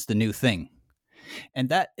reformulation is the new thing. And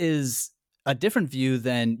that is a different view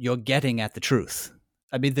than you're getting at the truth.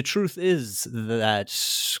 I mean, the truth is that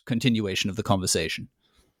continuation of the conversation.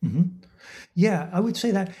 Mm-hmm. Yeah, I would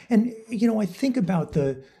say that. And, I think about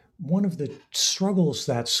one of the struggles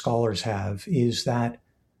that scholars have is that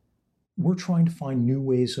we're trying to find new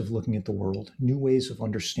ways of looking at the world, new ways of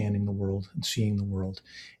understanding the world and seeing the world.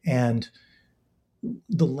 And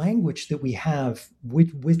the language that we have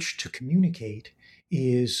with which to communicate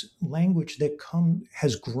is language that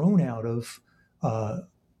has grown out of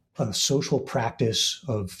a social practice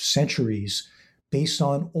of centuries based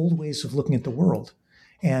on old ways of looking at the world.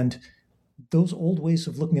 And those old ways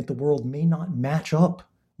of looking at the world may not match up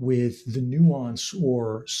with the nuance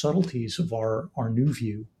or subtleties of our new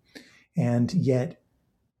view. And yet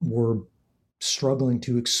we're struggling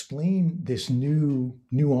to explain this new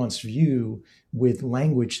nuanced view with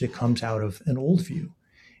language that comes out of an old view.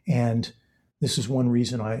 And this is one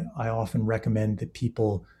reason I often recommend that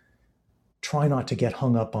people try not to get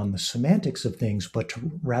hung up on the semantics of things, but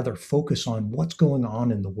to rather focus on what's going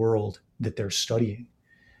on in the world that they're studying.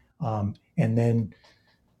 And then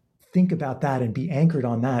think about that and be anchored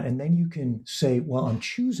on that. And then you can say, well, I'm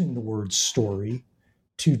choosing the word story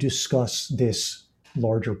to discuss this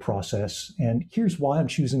larger process. And here's why I'm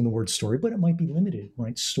choosing the word story, but it might be limited,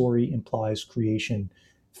 right? Story implies creation,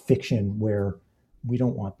 fiction, where we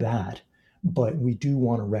don't want that, but we do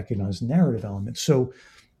want to recognize narrative elements. So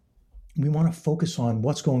we want to focus on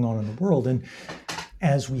what's going on in the world. And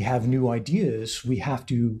as we have new ideas, we have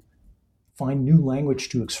to find new language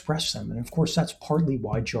to express them. And of course, that's partly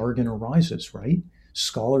why jargon arises, right?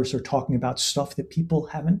 Scholars are talking about stuff that people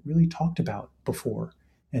haven't really talked about before.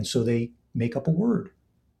 And so they make up a word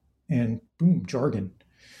and boom, jargon.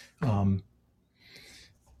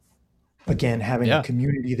 Again, having a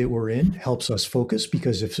community that we're in helps us focus,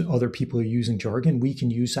 because if other people are using jargon, we can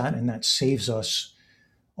use that, and that saves us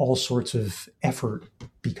all sorts of effort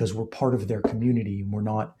because we're part of their community and we're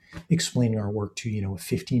not explaining our work to, a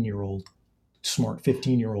 15-year-old, smart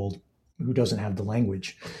 15-year-old who doesn't have the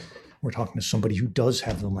language. We're talking to somebody who does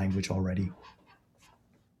have the language already.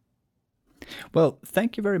 Well,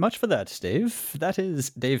 thank you very much for that, Dave. That is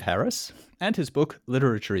Dave Harris, and his book,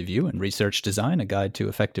 Literature Review and Research Design, A Guide to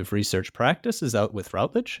Effective Research Practice, is out with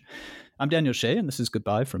Routledge. I'm Daniel Shea, and this is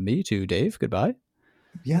goodbye from me to Dave. Goodbye.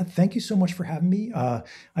 Yeah, thank you so much for having me.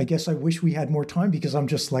 I guess I wish we had more time because I'm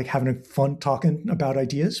just like having fun talking about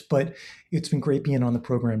ideas, but it's been great being on the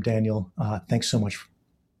program, Daniel. Thanks so much.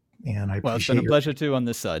 And I appreciate it. Well, it's been a pleasure too on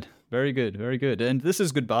this side. Very good, very good. And this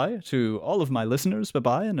is goodbye to all of my listeners.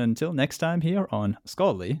 Bye-bye, and until next time here on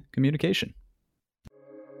Scholarly Communication.